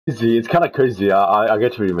It's kind of cozy. I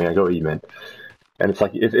get what you mean. I get what you mean. And it's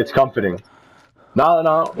like it's comforting.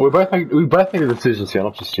 No, we both make the decisions here,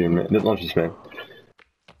 not just you, not just me.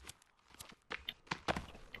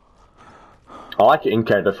 I like it in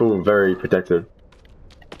cage. I feel very protected.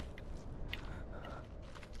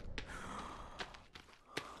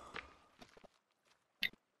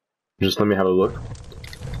 Just let me have a look.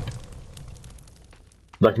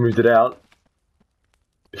 Like moved it out.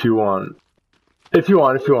 If you want. Okay.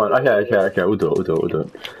 We'll do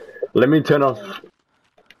it. Let me turn off.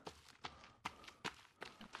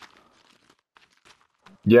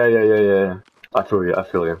 Yeah. I feel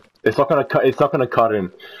you. It's not gonna cut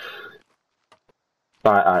in.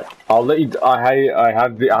 Alright. I'll let you. I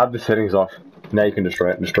have the settings off. Now you can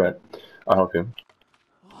destroy it. I'll help you.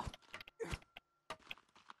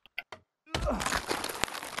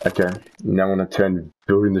 Okay. Now I'm gonna turn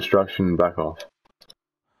building destruction back off.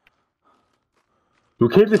 We'll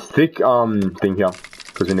keep this thick thing here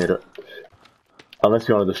because we need it. Unless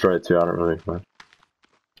you want to destroy it too, I don't really know.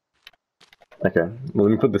 Okay. Well,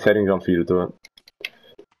 let me put the settings on for you to do it.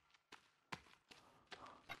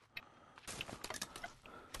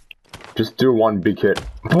 Just do one big hit.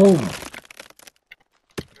 Boom!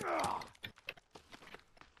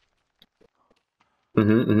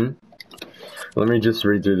 Let me just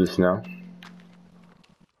redo this now.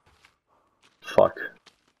 Fuck.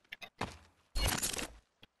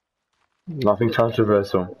 Nothing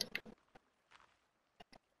controversial.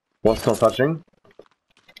 What's not touching?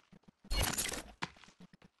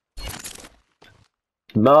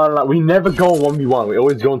 No, we never go 1v1, we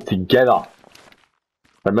always go together.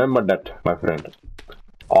 Remember that, my friend.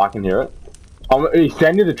 Oh, I can hear it.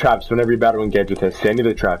 Stand near the traps whenever you're about to engage with her. Stand near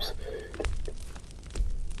the traps.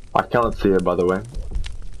 I cannot see her, by the way.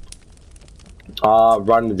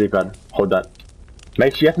 Right in the D-pad. Hold that. You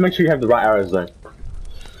have to make sure you have the right arrows though.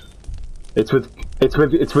 It's with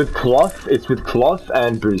cloth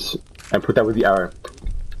and boost, and put that with the arrow.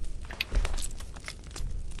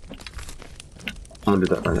 I'm gonna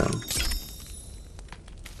do that right now.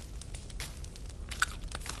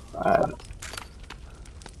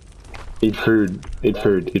 Eat food,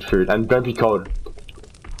 and don't be cold.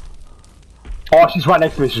 Oh, she's right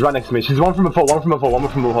next to me. She's one from afar.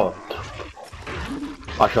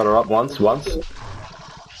 I shot her up once.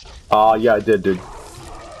 Yeah, I did, dude.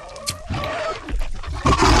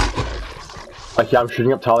 Okay, I'm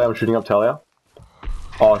shooting up Talia.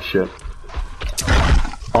 Oh, shit.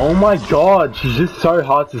 Oh my god, she's just so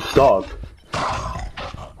hard to stop.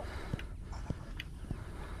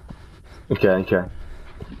 Okay.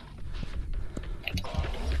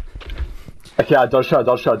 Okay, I dodged her.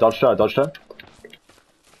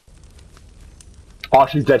 Oh,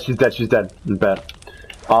 she's dead. Bad.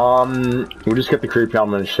 We'll just get the creepy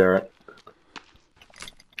armor and share it.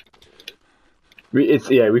 We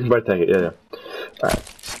can both take it, yeah. Alright,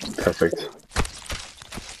 perfect.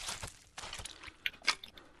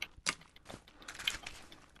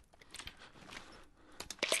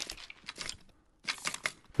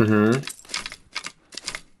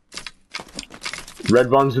 Red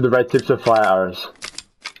ones with the red tips are fire arrows.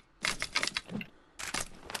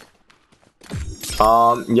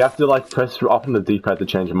 You have to like press up on the D-pad to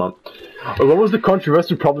change them up. Oh, what was the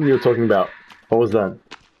controversial problem you were talking about? What was that?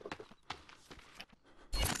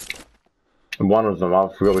 One of them, I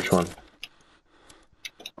forgot which one.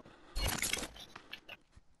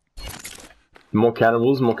 More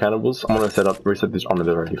cannibals. I'm gonna reset this on,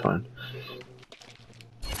 they're already fine.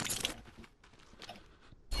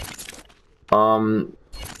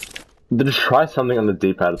 Just try something on the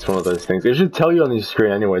D-pad, it's one of those things. It should tell you on your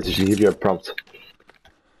screen anyways, it should give you a prompt.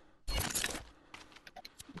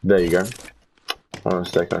 There you go. One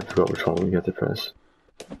mistake, I forgot which one we have to press.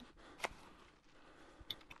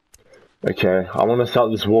 Okay, I want to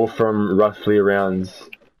start this wall from roughly around...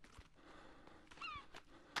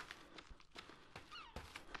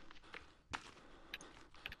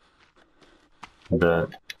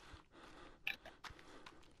 But...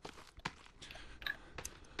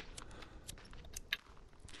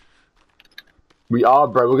 We are,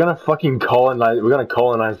 bro. We're gonna fucking colonize. We're gonna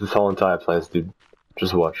colonize this whole entire place, dude.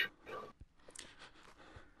 Just watch.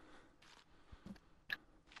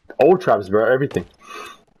 All traps, bro. Everything.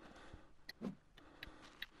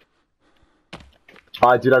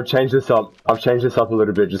 Alright, dude. I've changed this up. a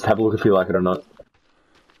little bit. Just have a look if you like it or not.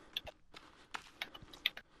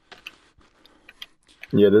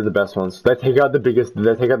 Yeah, they're the best ones. They take out the biggest.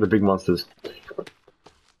 They take out the big monsters.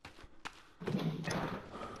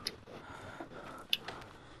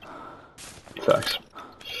 Facts.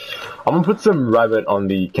 I'm gonna put some rabbit on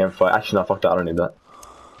the campfire. Actually, no, fuck that. I don't need that.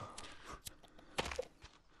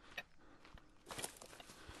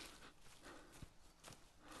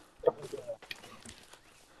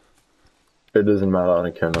 It doesn't matter, I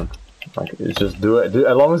don't care, man. Like, it's just do it.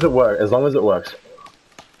 As long as it works. As long as it works.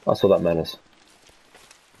 That's all that matters.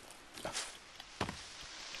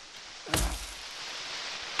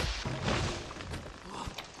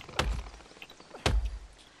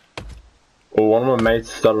 Well, one of my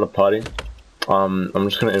mates started a party. I'm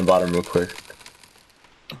just gonna invite him real quick.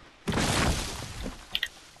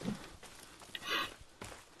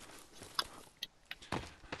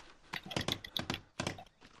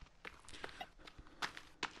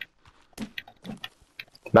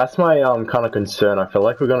 That's my kind of concern. I feel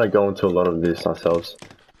like we're gonna go into a lot of this ourselves,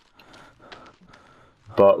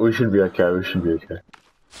 but we should be okay. We should be okay.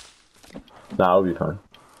 Nah, we'll be fine.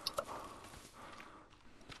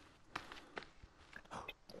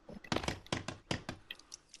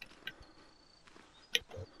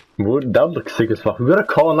 That would look sick as fuck. We gotta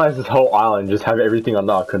colonize this whole island, just have everything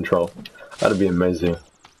under our control. That'd be amazing.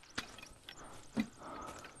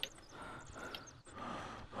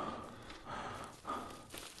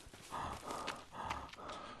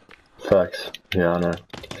 Facts. Yeah, I know.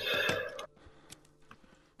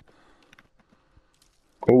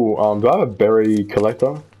 Ooh, do I have a berry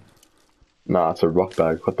collector? Nah, it's a rock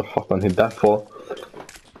bag. What the fuck do I need that for?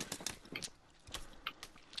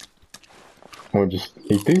 We'll just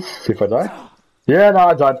eat these, see if I die. Yeah, no,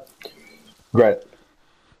 I died. Great.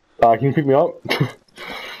 Can you pick me up?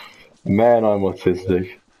 Man, I'm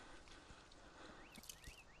autistic.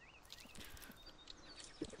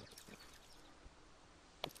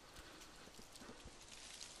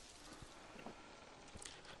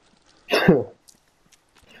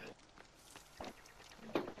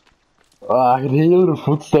 I can hear your little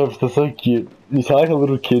footsteps, they're so cute. You sound like a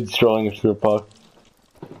little kid strolling through a park.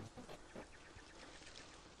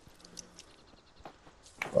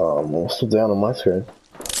 I'm also down on my screen.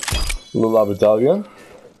 Little Abadalian.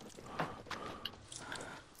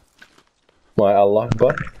 My Allah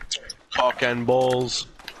Akbar. Cock and balls.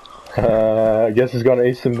 I guess it's going to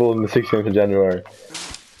Istanbul on the 16th of January.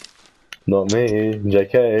 Not me,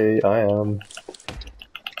 JK, I am.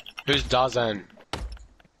 Who's Dazan?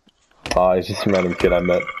 He's just a random kid I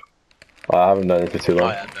met. I haven't known him for too long.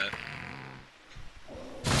 Oh, yeah, I bet.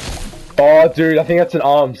 Oh, dude, I think that's an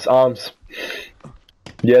arms.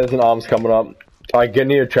 Yeah, there's an arms coming up. Alright, get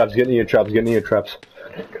near your traps, get near your traps, get near your traps.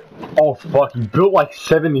 Oh, fuck, you built like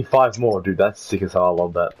 75 more, dude. That's sick as hell, I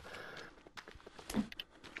love that.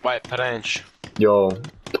 Wait, Paranch. Yo,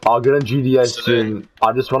 I'll get on GDA soon.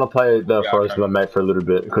 I just want to play the forest with my mate for a little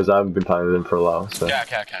bit, because I haven't been playing with him for a while, so.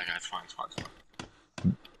 Okay, it's fine.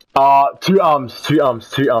 2 arms.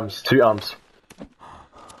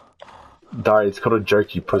 Daryi, it's called a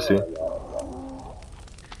joke, you pussy.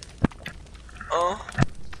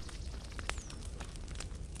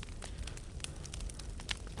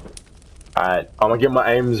 Alright, I'm gonna get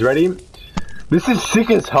my aims ready. This is sick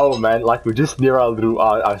as hell, man. Like, we're just near our little,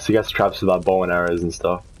 I guess, traps with our bow and arrows and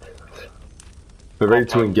stuff. We're ready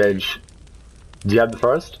to engage. Do you have the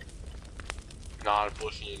forest? Nah,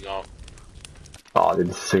 unfortunately not. Oh, dude,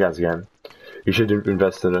 this is a sick ass game. You should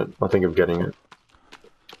invest in it. I think of getting it.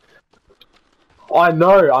 I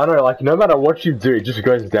know, like, no matter what you do, it just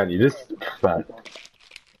goes down. You just, man.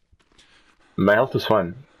 My health is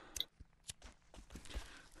fine.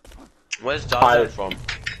 Where's Daryi from?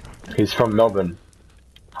 He's from Melbourne.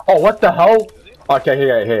 Oh, what the hell? Okay,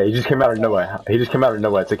 here, he just came out of nowhere.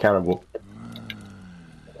 It's accountable.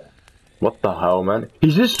 What the hell, man?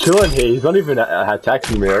 He's just chilling here. He's not even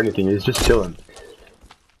attacking me or anything. He's just chilling.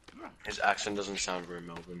 His accent doesn't sound very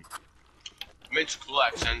Melbourne. I mean, it's a cool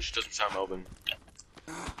accent, just doesn't sound Melbourne.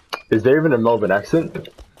 Is there even a Melbourne accent?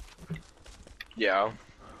 Yeah.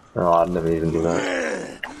 Oh, I'd never even do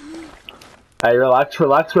that. Hey, relax,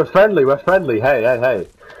 we're friendly, hey.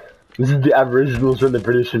 This is the Aboriginals when the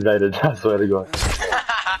British invaded, I swear to God.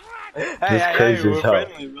 hey, we're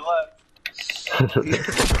friendly, relax.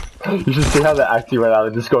 You should see how they're acting right now,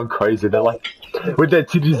 they're just going crazy, they're like, with their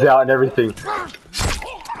titties out and everything.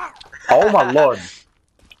 Oh my lord.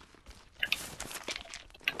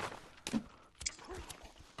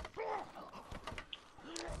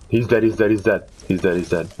 He's dead.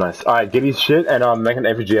 Nice. Alright, get his shit and make an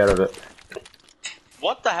effigy out of it.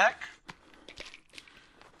 What the heck?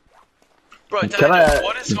 Bro,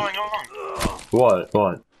 what is going on?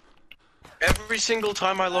 What? Every single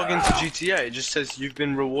time I log into GTA, it just says you've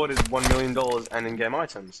been rewarded $1 million and in-game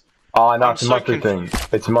items. Oh, no, it's a monthly thing.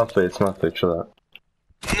 It's monthly, chill out.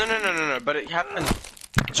 No, but it happened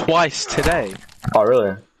twice today. Oh,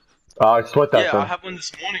 really? Exploit that yeah, then. I have one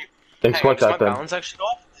this morning. Exploit that then. My balance actually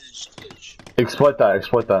off? Exploit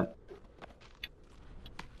that.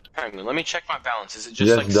 Hang on, let me check my balance. Is it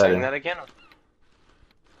just like saying that again?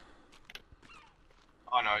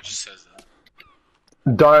 Oh no, it just says that.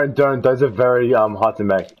 Don't. Those are very hard to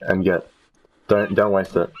make and get. Don't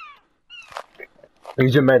waste it.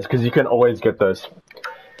 Use your meds because you can always get those.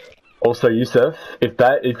 Also, Yusuf,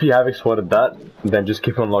 if you have exported that, then just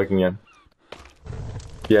keep on logging in.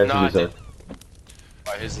 Yeah, No, it's Yusuf.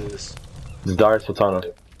 Wait, who's this? It's Daryi Sultana.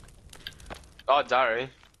 Oh, Daryi.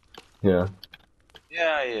 Yeah.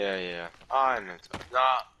 Yeah. I know.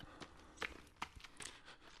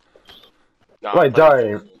 Nah. Wait,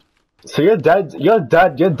 Daryi. So your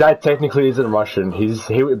dad technically isn't Russian.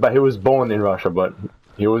 But he was born in Russia, but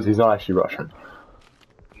he's not actually Russian.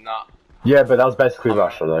 Nah. Yeah, but that was basically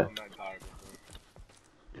Russia, though. I'm not Daryi.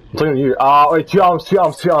 I'm talking to you. Wait, two arms.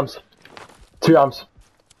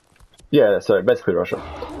 Yeah, so basically Russia.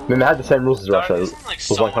 Then they had the same rules as Russia. It Isn't like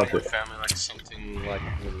was one someone in country. your family like something like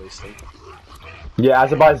Middle Eastern? Yeah,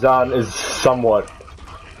 Azerbaijan is somewhat.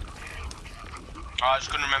 Oh, I just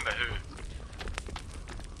couldn't remember who.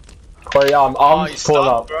 Oh yeah, arms you pulling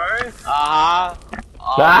stuck, up. bro?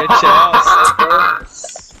 Get your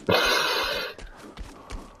ass, bro.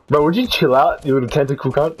 Bro, would you chill out, you little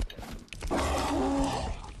tentacle cunt?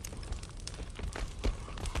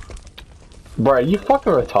 Bro, are you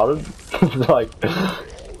fucking retarded? Like...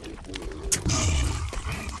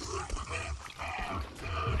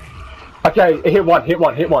 Okay, hit one.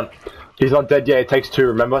 He's not dead yet, it takes two,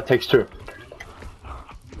 remember? It takes two.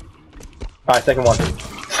 Alright, second one.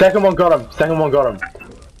 Second one got him.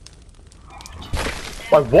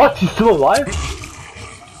 Wait, what? He's still alive?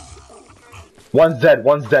 One's dead.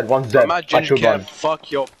 Imagine can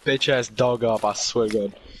fuck your bitch ass dog up, I swear to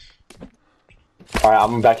God. Alright,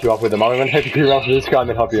 I'm gonna back you up with him. I'm gonna take a clear round for this guy and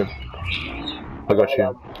then help you. I got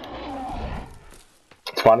you.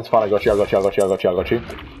 It's fine, I got you.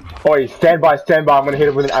 Oi, stand by, I'm gonna hit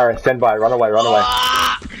him with an arrow. Stand by, run away.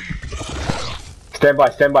 Stand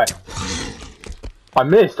by. I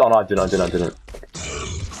missed! Oh no, I didn't.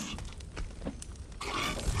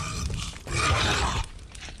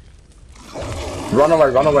 Run away.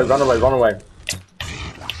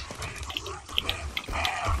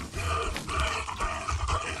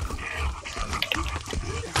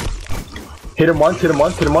 Hit him once.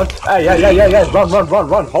 Hey, yeah.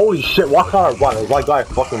 Run. Holy shit, why can't I run? Is my guy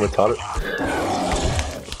fucking retarded?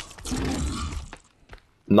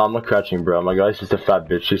 No, I'm not crouching, bro. My guy's just a fat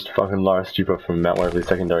bitch. She's fucking Laura Stupa from Mount Waverley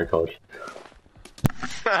Secondary College.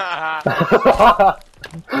 I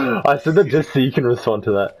said that just so you can respond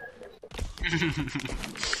to that.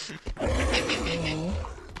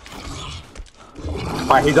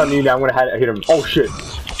 Alright, he's on you now. I'm gonna hit him. Oh shit.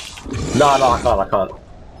 No, I can't.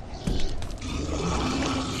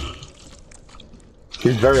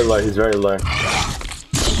 He's very low.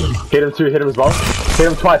 Hit him as well. Hit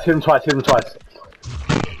him twice.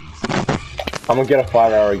 I'm gonna get a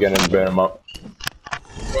fire arrow again and burn him up.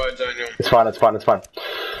 Right, Daniel. It's fine.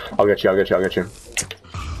 I'll get you.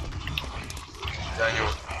 Daniel.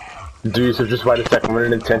 Dude, so just wait a second. We're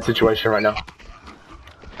in an intense situation right now.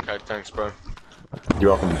 Okay, thanks, bro.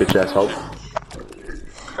 You're welcome, bitch asshole.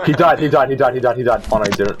 He died. Oh no,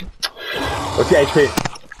 he didn't. What's your HP?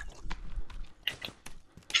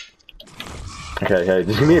 Okay,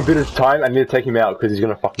 just give me a bit of time. I need to take him out because he's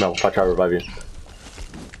gonna fuck me up if I try to revive you.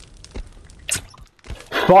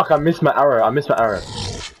 Fuck, I missed my arrow.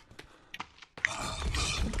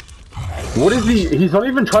 What is he? He's not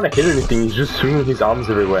even trying to hit anything. He's just swinging his arms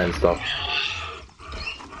everywhere and stuff.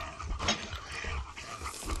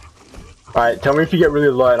 Alright, tell me if you get really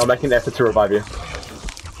low and I'll make an effort to revive you.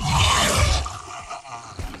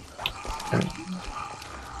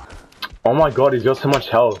 Oh my god, he's got so much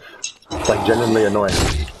health. It's like genuinely annoying.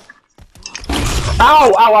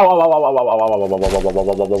 Ow!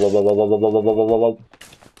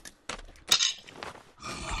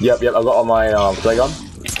 Yep, I got all my play gun.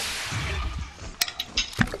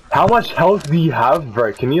 How much health do you have,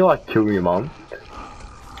 bro? Can you like kill me, mom?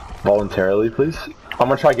 Voluntarily, please? I'm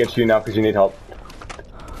gonna try to get you now because you need help.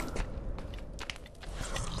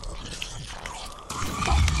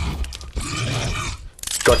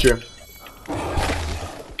 Got you.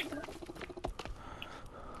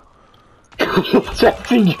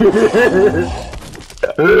 Chasing you!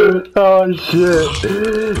 Oh shit.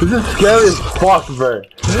 This is scary as fuck, bro.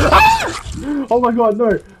 Ah! Oh my god,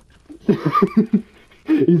 no!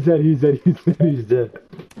 He's dead.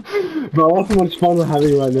 Bro, I wonder how much fun we're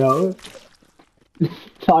having right now.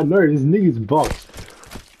 I know, this nigga's box.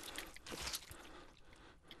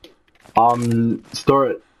 Store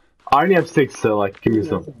it. I only have 6, so like, give me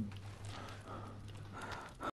some.